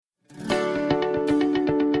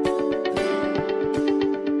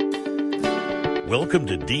Welcome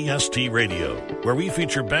to DST Radio, where we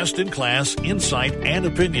feature best-in-class insight and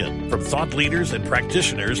opinion from thought leaders and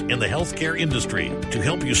practitioners in the healthcare industry to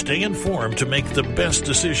help you stay informed to make the best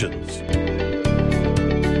decisions.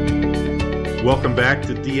 Welcome back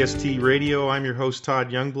to DST Radio. I'm your host, Todd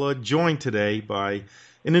Youngblood, joined today by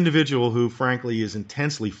an individual who, frankly, is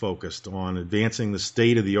intensely focused on advancing the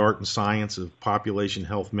state-of-the-art and science of population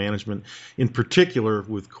health management, in particular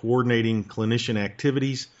with coordinating clinician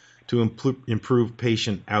activities to improve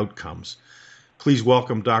patient outcomes. Please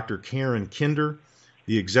welcome Dr. Karen Kinder,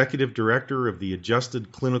 the Executive Director of the Adjusted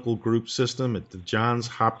Clinical Group System at the Johns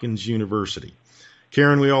Hopkins University.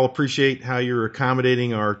 Karen, we all appreciate how you're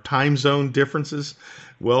accommodating our time zone differences.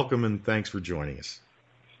 Welcome and thanks for joining us.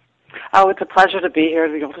 Oh, it's a pleasure to be here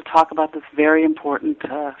to be able to talk about this very important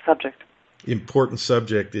subject. Important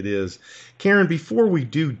subject it is. Karen, before we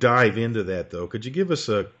do dive into that, though, could you give us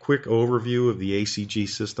a quick overview of the ACG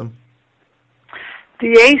system?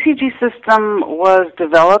 The ACG system was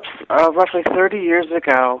developed roughly 30 years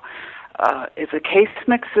ago. It's a case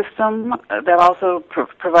mix system that also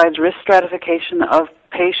provides risk stratification of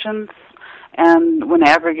patients and when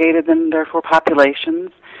aggregated, then therefore populations.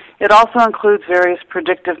 It also includes various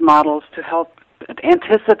predictive models to help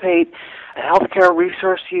anticipate healthcare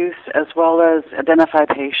resource use as well as identify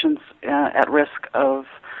patients at risk of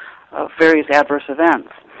various adverse events.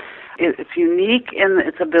 It's unique in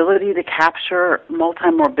its ability to capture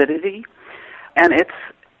multimorbidity, and it's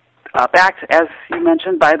backed, as you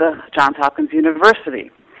mentioned, by the Johns Hopkins University.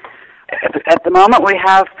 At the moment, we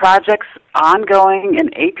have projects ongoing in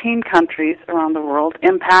 18 countries around the world,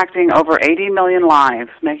 impacting over 80 million lives,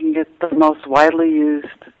 making it the most widely used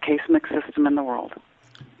case mix system in the world.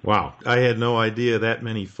 Wow, I had no idea that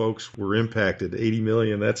many folks were impacted. 80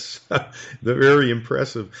 million, that's very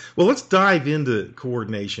impressive. Well, let's dive into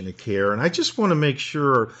coordination of care, and I just want to make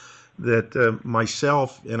sure that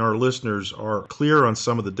myself and our listeners are clear on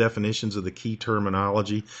some of the definitions of the key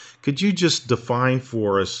terminology. Could you just define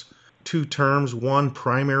for us two terms, one,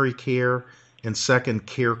 primary care, and second,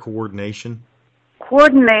 care coordination?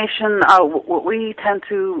 Coordination, what we tend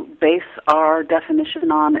to base our definition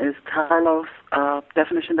on is Carlos'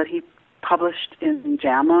 definition that he published in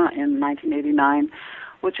JAMA in 1989,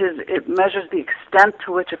 which is it measures the extent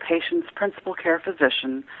to which a patient's principal care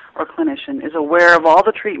physician or clinician is aware of all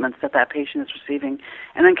the treatments that that patient is receiving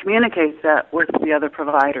and then communicates that with the other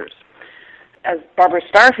providers. As Barbara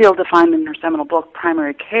Starfield defined in her seminal book,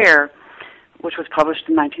 Primary Care, which was published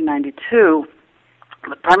in 1992,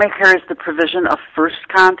 the primary care is the provision of first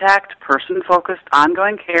contact, person-focused,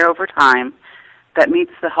 ongoing care over time that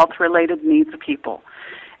meets the health-related needs of people,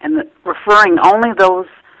 and referring only those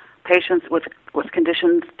patients with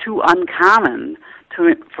conditions too uncommon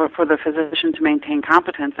for the physician to maintain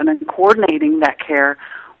competence, and then coordinating that care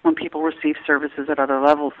when people receive services at other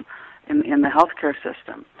levels in the healthcare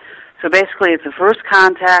system. So basically, it's a first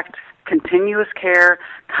contact, continuous care,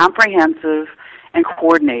 comprehensive, and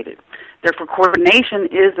coordinated. Therefore, coordination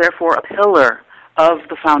is therefore a pillar of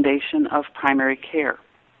the foundation of primary care.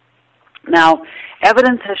 Now,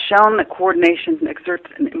 evidence has shown that coordination exerts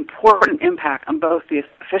an important impact on both the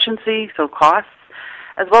efficiency, so costs,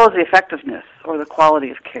 as well as the effectiveness or the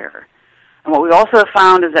quality of care. And what we also have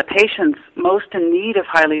found is that patients most in need of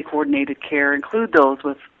highly coordinated care include those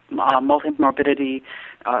with multimorbidity,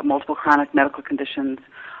 multiple chronic medical conditions,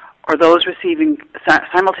 or those receiving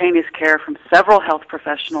simultaneous care from several health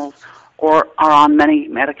professionals or are on many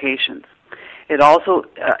medications. It also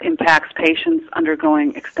impacts patients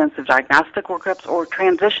undergoing extensive diagnostic workups or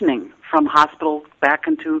transitioning from hospital back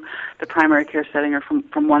into the primary care setting or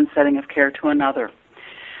from one setting of care to another.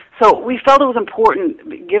 So we felt it was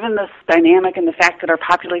important, given this dynamic and the fact that our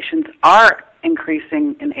populations are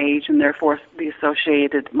increasing in age and therefore the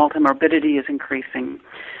associated multimorbidity is increasing,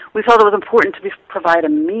 we felt it was important to provide a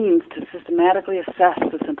means to systematically assess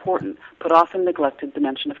this important but often neglected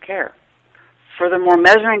dimension of care. Furthermore,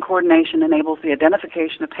 measuring coordination enables the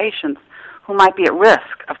identification of patients who might be at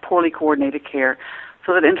risk of poorly coordinated care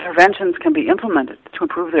so that interventions can be implemented to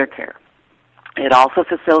improve their care. It also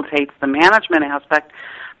facilitates the management aspect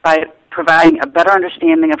by providing a better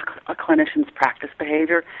understanding of a clinician's practice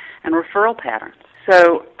behavior and referral patterns.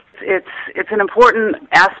 So it's an important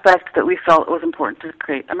aspect that we felt it was important to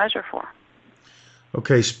create a measure for.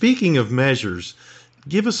 Okay, speaking of measures,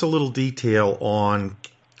 give us a little detail on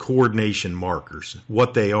coordination markers,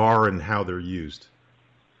 what they are and how they're used.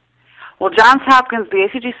 Well, Johns Hopkins, the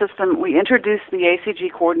ACG system, we introduced the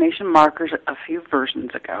ACG coordination markers a few versions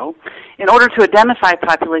ago in order to identify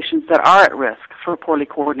populations that are at risk for poorly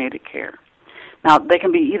coordinated care. Now, they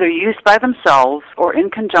can be either used by themselves or in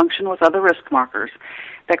conjunction with other risk markers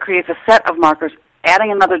that creates a set of markers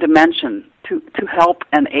adding another dimension to help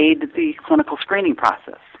and aid the clinical screening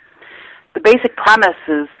process. The basic premise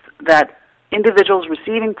is that individuals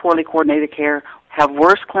receiving poorly coordinated care have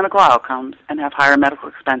worse clinical outcomes and have higher medical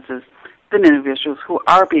expenses than individuals who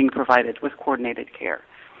are being provided with coordinated care.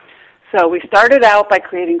 So we started out by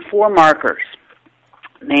creating 4 markers,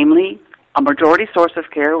 namely a majority source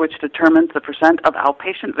of care, which determines the percent of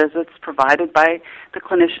outpatient visits provided by the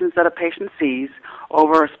clinicians that a patient sees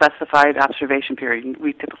over a specified observation period.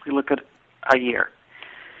 We typically look at a year.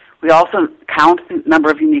 We also count the number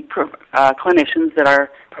of unique clinicians that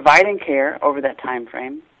are providing care over that time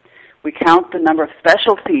frame. We count the number of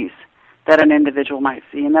specialties that an individual might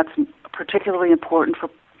see, and that's particularly important for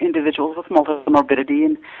individuals with multiple morbidity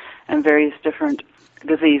and various different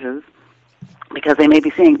diseases, because they may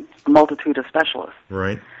be seeing a multitude of specialists.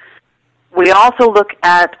 Right. We also look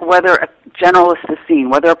at whether a generalist is seen,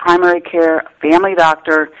 whether a primary care family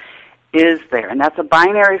doctor is there, and that's a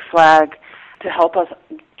binary flag to help us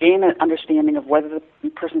gain an understanding of whether the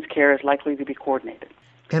person's care is likely to be coordinated.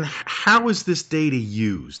 And how is this data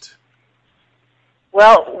used?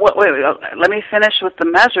 Well, let me finish with the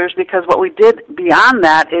measures, because what we did beyond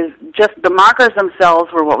that is just the markers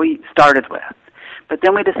themselves were what we started with. But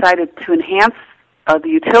then we decided to enhance the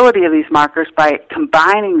utility of these markers by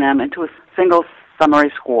combining them into a single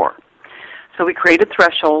summary score. So we created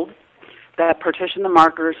thresholds that partition the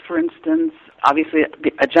markers. For instance, obviously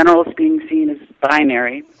a generalist being seen as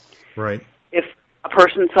binary. Right. If a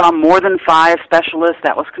person saw more than 5 specialists,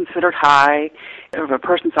 that was considered high. If a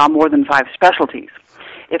person saw more than 5 specialties.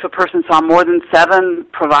 If a person saw more than 7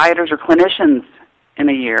 providers or clinicians in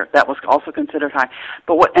a year, that was also considered high.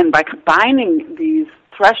 And by combining these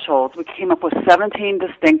thresholds, we came up with 17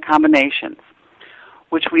 distinct combinations,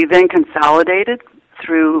 which we then consolidated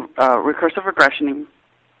through recursive regressioning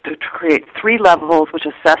to create 3 levels which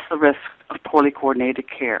assess the risk of poorly coordinated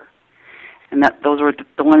care. And that those were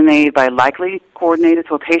delineated by likely coordinated,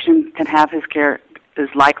 so a patient can have his care is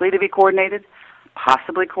likely to be coordinated,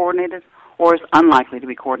 possibly coordinated, or is unlikely to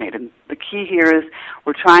be coordinated. The key here is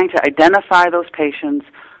we're trying to identify those patients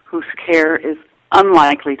whose care is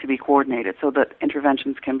unlikely to be coordinated so that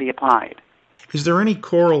interventions can be applied. Is there any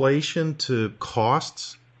correlation to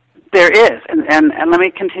costs? There is, and let me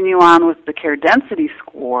continue on with the care density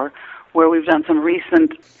score, where we've done some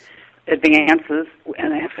recent advances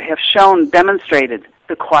and have demonstrated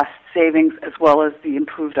the cost savings as well as the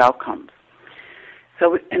improved outcomes.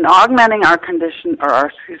 So in augmenting our coordination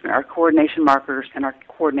markers and our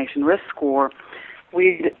coordination risk score,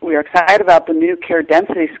 we are excited about the new care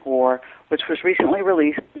density score, which was recently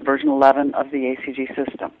released in version 11 of the ACG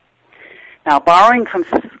system. Now, borrowing from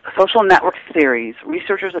social network theories,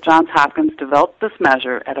 researchers at Johns Hopkins developed this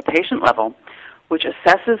measure at a patient level, which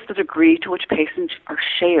assesses the degree to which patients are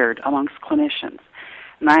shared amongst clinicians.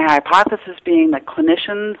 My hypothesis being that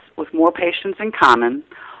clinicians with more patients in common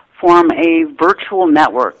form a virtual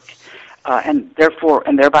network, and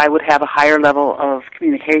thereby would have a higher level of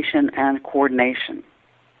communication and coordination.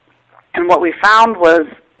 And what we found was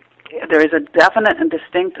there is a definite and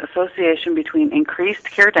distinct association between increased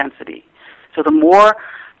care density. So the more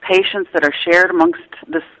patients that are shared amongst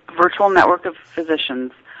this virtual network of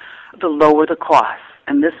physicians, the lower the cost.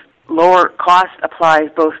 And this lower cost applies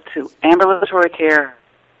both to ambulatory care,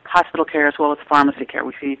 hospital care, as well as pharmacy care.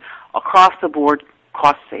 We see across the board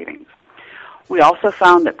cost savings. We also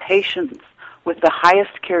found that patients with the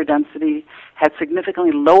highest care density had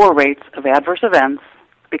significantly lower rates of adverse events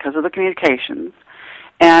because of the communications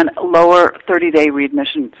and lower 30-day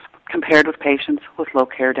readmissions compared with patients with low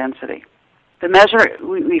care density. The measure,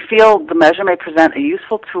 we feel the measure may present a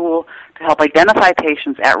useful tool to help identify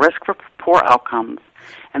patients at risk for poor outcomes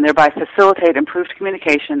and thereby facilitate improved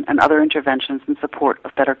communication and other interventions in support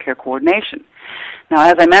of better care coordination. Now,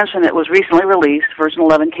 as I mentioned, it was recently released. Version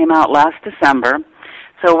 11 came out last December,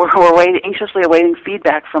 so we're anxiously awaiting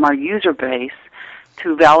feedback from our user base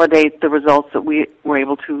to validate the results that we were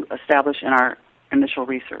able to establish in our initial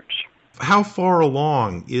research. How far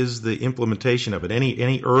along is the implementation of it?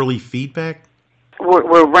 Any early feedback?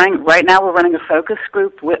 We're running right now. We're running a focus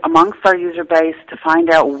group amongst our user base to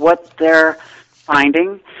find out what they're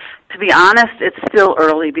finding. To be honest, it's still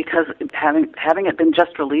early because having it been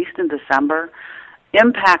just released in December,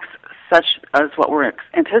 impacts such as what we're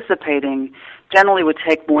anticipating generally would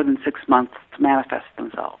take more than 6 months to manifest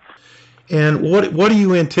themselves. And what do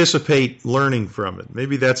you anticipate learning from it?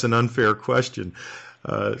 Maybe that's an unfair question,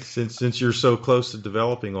 since you're so close to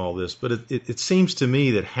developing all this. But it seems to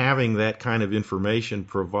me that having that kind of information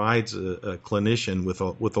provides a clinician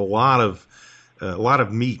with a lot of a lot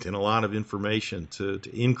of meat and a lot of information to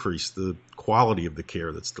increase the quality of the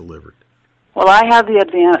care that's delivered. Well, I had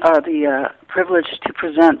the privilege to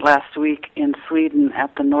present last week in Sweden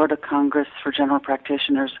at the Nordic Congress for General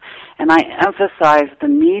Practitioners, and I emphasized the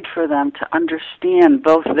need for them to understand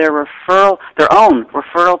both their own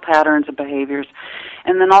referral patterns and behaviors,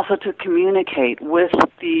 and then also to communicate with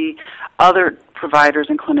the other providers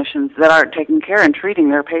and clinicians that are taking care and treating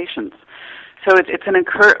their patients. So it's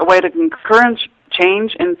a way to encourage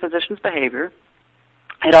change in physicians' behavior.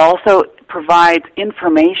 It also provides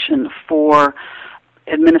information for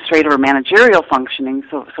administrative or managerial functioning.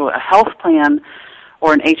 So a health plan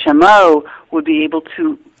or an HMO would be able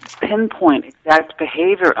to pinpoint exact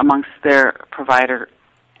behavior amongst their provider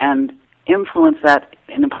and influence that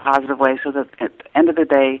in a positive way so that at the end of the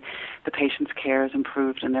day, the patient's care is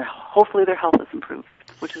improved and hopefully their health is improved,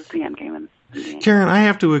 which is the end game. Karen, I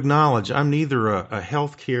have to acknowledge I'm neither a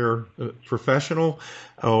healthcare professional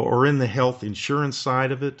or in the health insurance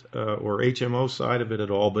side of it or HMO side of it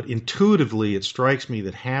at all, but intuitively it strikes me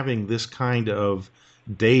that having this kind of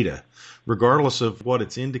data, regardless of what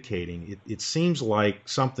it's indicating, it seems like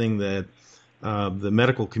something that the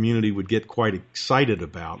medical community would get quite excited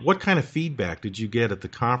about. What kind of feedback did you get at the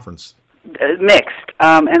conference? Mixed.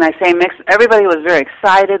 And I say mixed. Everybody was very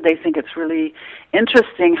excited. They think it's really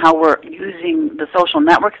interesting how we're using the social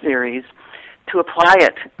network theories to apply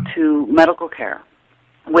it to medical care.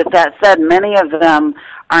 With that said, many of them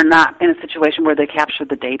are not in a situation where they capture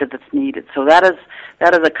the data that's needed. So that is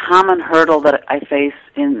a common hurdle that I face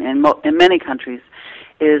in many countries,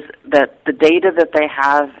 is that the data that they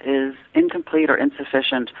have is incomplete or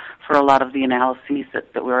insufficient for a lot of the analyses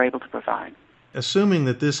that we're able to provide. Assuming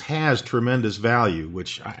that this has tremendous value,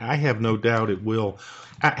 which I have no doubt it will,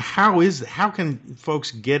 how can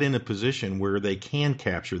folks get in a position where they can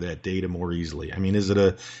capture that data more easily? I mean, is it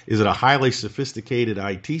a highly sophisticated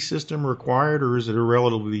IT system required, or is it a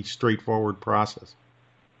relatively straightforward process?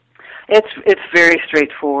 It's very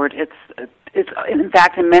straightforward. It's in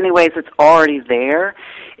fact, in many ways, it's already there.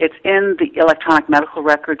 It's in the electronic medical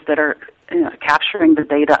records that are capturing the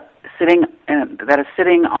data that is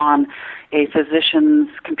sitting on a physician's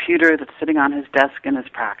computer that's sitting on his desk in his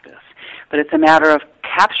practice. But it's a matter of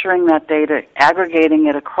capturing that data, aggregating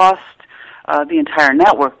it across the entire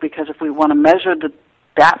network, because if we want to measure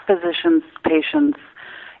that physician's patient's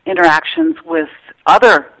interactions with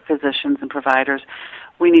other physicians and providers,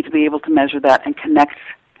 we need to be able to measure that and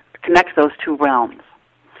connect those two realms.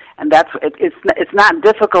 And it's not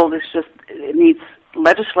difficult. It's just it needs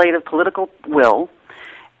legislative, political will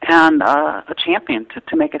and a champion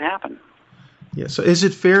to make it happen. Yeah. So, is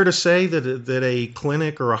it fair to say that a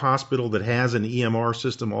clinic or a hospital that has an EMR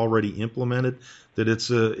system already implemented, that it's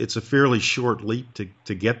a fairly short leap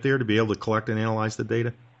to get there to be able to collect and analyze the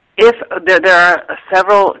data? If there are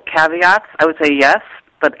several caveats, I would say yes.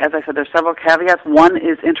 But as I said, there's several caveats. One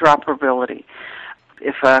is interoperability.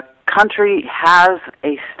 If a country has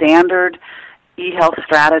a standard e-health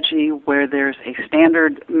strategy where there's a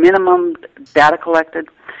standard minimum data collected,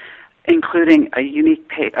 including a unique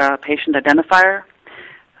patient identifier,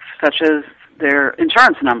 such as their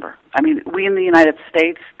insurance number. I mean, we in the United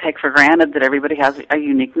States take for granted that everybody has a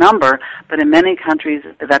unique number, but in many countries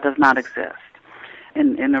that does not exist.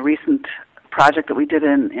 In a recent project that we did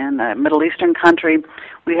in a Middle Eastern country,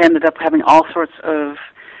 we ended up having all sorts of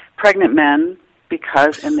pregnant men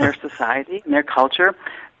because in their society, in their culture,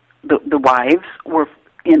 the wives were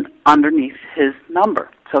underneath his number.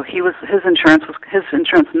 So his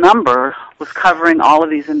insurance number was covering all of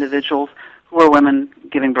these individuals who were women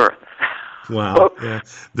giving birth. Wow. So, yeah.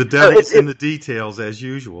 The devil's in the details as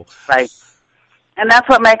usual. Right. And that's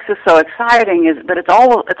what makes this so exciting, is that it's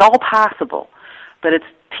all possible, but it's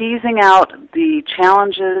teasing out the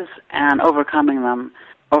challenges and overcoming them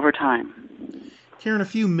over time. Karen, a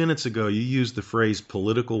few minutes ago you used the phrase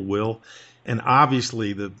political will, and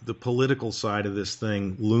obviously the political side of this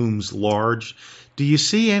thing looms large. Do you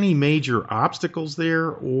see any major obstacles there,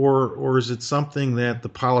 or is it something that the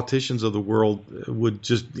politicians of the world would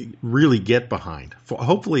just really get behind?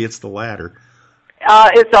 Hopefully it's the latter.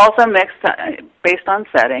 It's also mixed based on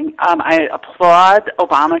setting. I applaud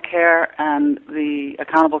Obamacare and the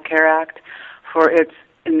Accountable Care Act for its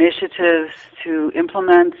initiatives to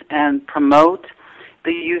implement and promote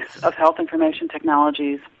the use of health information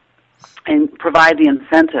technologies and provide the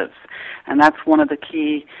incentives. And that's one of the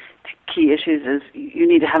key issues, is you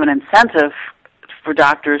need to have an incentive for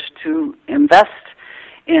doctors to invest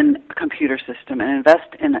in a computer system and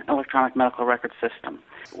invest in an electronic medical record system.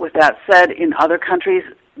 With that said, in other countries,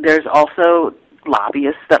 there's also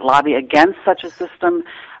lobbyists that lobby against such a system.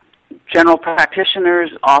 General practitioners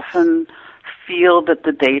often feel that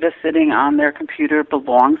the data sitting on their computer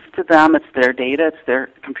belongs to them. It's their data, it's their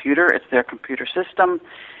computer system,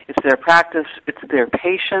 it's their practice, it's their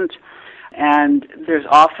patient, and there's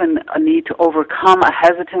often a need to overcome a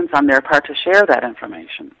hesitance on their part to share that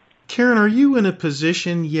information. Karen, are you in a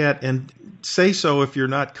position yet, and say so if you're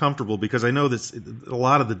not comfortable, because I know that a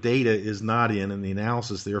lot of the data is not in and the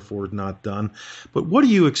analysis therefore is not done, but what do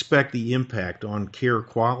you expect the impact on care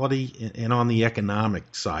quality and on the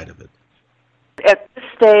economic side of it? At this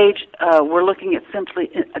stage, we're looking at simply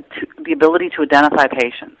the ability to identify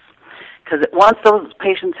patients. Because once those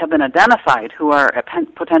patients have been identified who are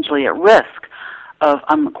potentially at risk of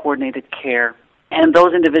uncoordinated care, and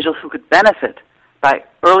those individuals who could benefit by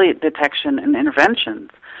early detection and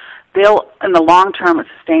interventions, they'll, in the long term,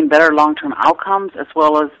 sustain better long-term outcomes as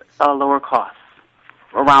well as lower costs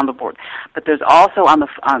around the board. But there's also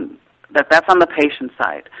that's on the patient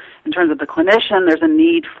side. In terms of the clinician, there's a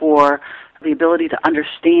need for the ability to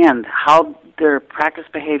understand how their practice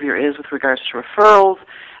behavior is with regards to referrals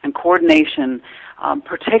and coordination,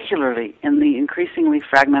 particularly in the increasingly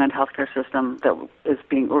fragmented healthcare system that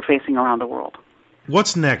we're facing around the world.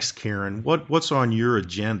 What's next, Karen? What's on your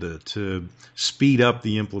agenda to speed up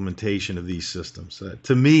the implementation of these systems?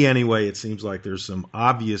 To me, anyway, it seems like there's some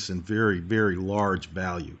obvious and very, very large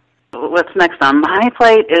value. What's next on my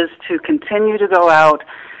plate is to continue to go out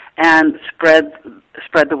and spread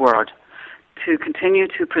the word, to continue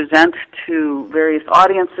to present to various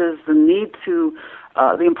audiences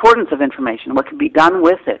the importance of information, what can be done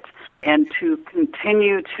with it, and to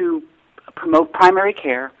continue to promote primary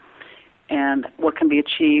care and what can be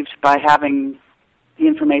achieved by having the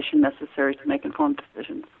information necessary to make informed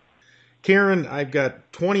decisions. Karen, I've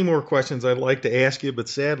got 20 more questions I'd like to ask you, but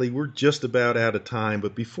sadly we're just about out of time.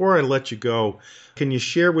 But before I let you go, can you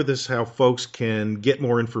share with us how folks can get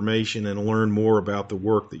more information and learn more about the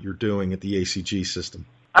work that you're doing at the ACG system?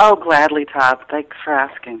 Oh, gladly, Todd. Thanks for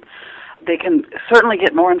asking. They can certainly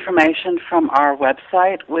get more information from our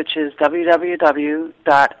website, which is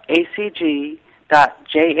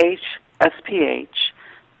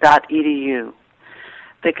www.acg.jhsph.edu.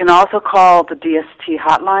 They can also call the DST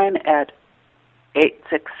hotline at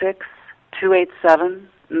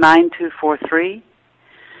 866-287-9243.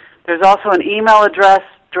 There's also an email address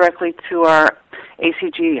directly to our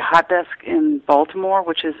ACG hot desk in Baltimore,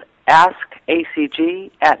 which is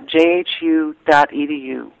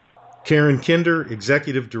askacg@jhu.edu. Karen Kinder,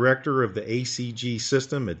 Executive Director of the ACG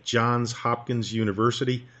System at Johns Hopkins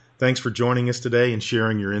University. Thanks for joining us today and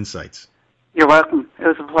sharing your insights. You're welcome. It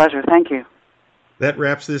was a pleasure. Thank you. That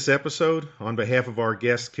wraps this episode. On behalf of our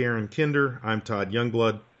guest, Karen Kinder, I'm Todd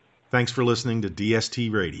Youngblood. Thanks for listening to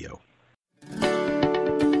DST Radio.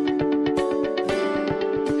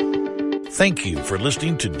 Thank you for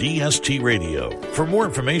listening to DST Radio. For more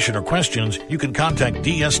information or questions, you can contact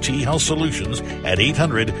DST Health Solutions at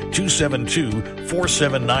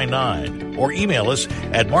 800-272-4799 or email us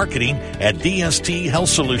at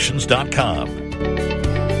marketing@dsthealthsolutions.com.